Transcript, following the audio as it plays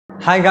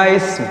Hi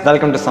guys,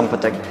 welcome to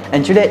Sampatech,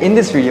 and today in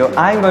this video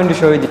I am going to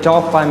show you the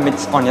top 5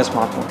 myths on your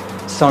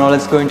smartphone. So now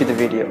let's go into the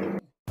video.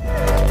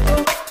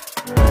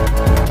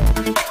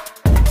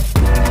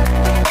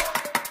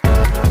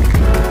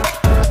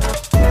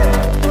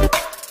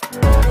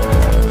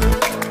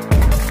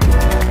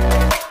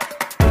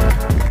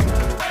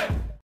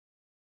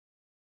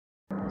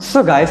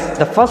 So guys,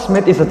 the first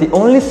myth is that the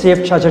only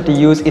safe charger to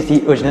use is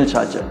the original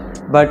charger.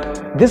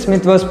 But this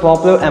myth was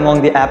popular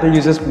among the Apple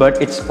users,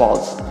 but it's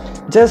false.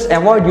 Just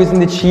avoid using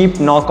the cheap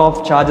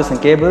knockoff chargers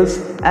and cables,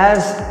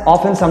 as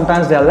often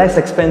sometimes they are less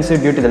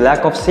expensive due to the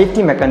lack of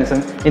safety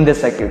mechanism in the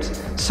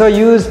circuits. So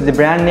use the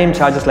brand name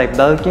chargers like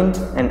Belkin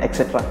and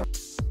etc.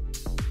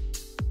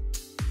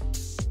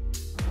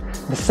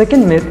 The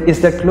second myth is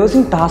that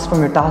closing tasks from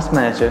your task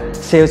manager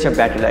saves your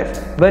battery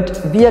life,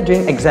 but we are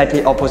doing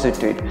exactly opposite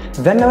to it.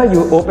 Whenever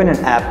you open an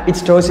app, it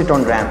stores it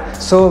on RAM,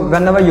 so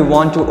whenever you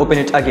want to open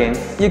it again,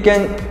 you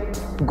can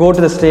go to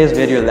the stage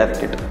where you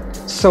left it.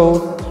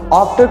 So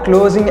after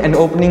closing and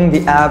opening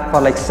the app for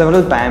like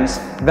several times,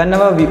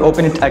 whenever we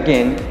open it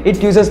again,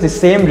 it uses the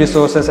same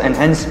resources and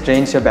hence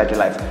drains your battery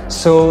life.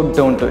 So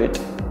don't do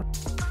it.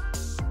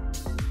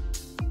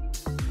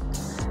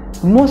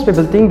 Most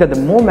people think that the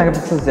more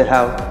megapixels they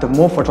have, the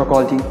more photo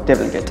quality they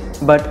will get.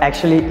 But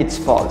actually it's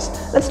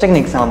false. Let's take an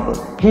example.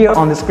 Here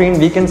on the screen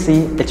we can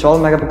see a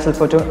 12 megapixel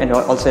photo and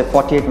also a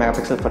 48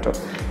 megapixel photo.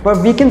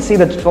 But we can see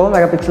that the 12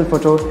 megapixel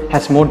photo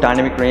has more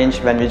dynamic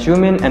range when we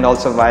zoom in and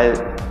also while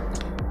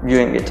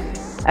viewing it.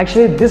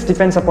 Actually this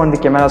depends upon the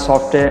camera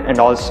software, and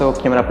also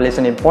camera plays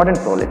an important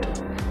role in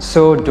it.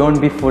 So don't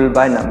be fooled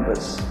by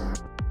numbers.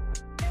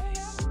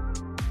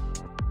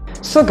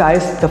 So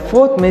guys, the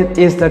fourth myth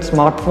is that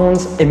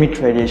smartphones emit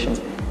radiation.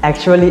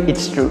 Actually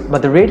it's true,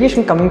 but the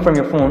radiation coming from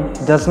your phone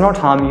does not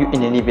harm you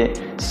in any way.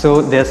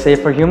 So they're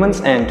safe for humans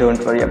and don't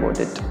worry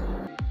about it.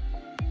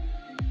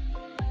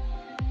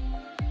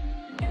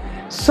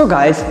 So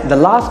guys, the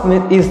last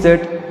myth is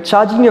that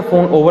charging your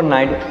phone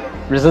overnight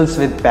results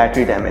with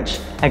battery damage.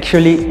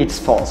 Actually it's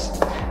false.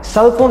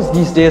 Cell phones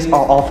these days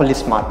are awfully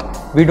smart.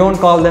 We don't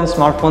call them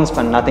smartphones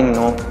for nothing,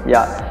 no.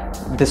 Yeah.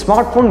 The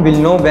smartphone will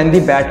know when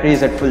the battery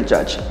is at full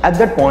charge. At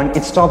that point,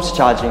 it stops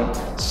charging.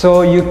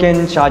 So you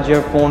can charge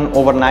your phone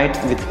overnight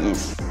with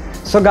ease.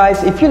 So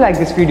guys, if you like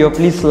this video,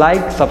 please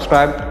like,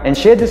 subscribe and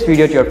share this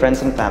video to your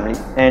friends and family.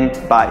 And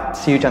bye.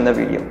 See you in the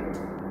video.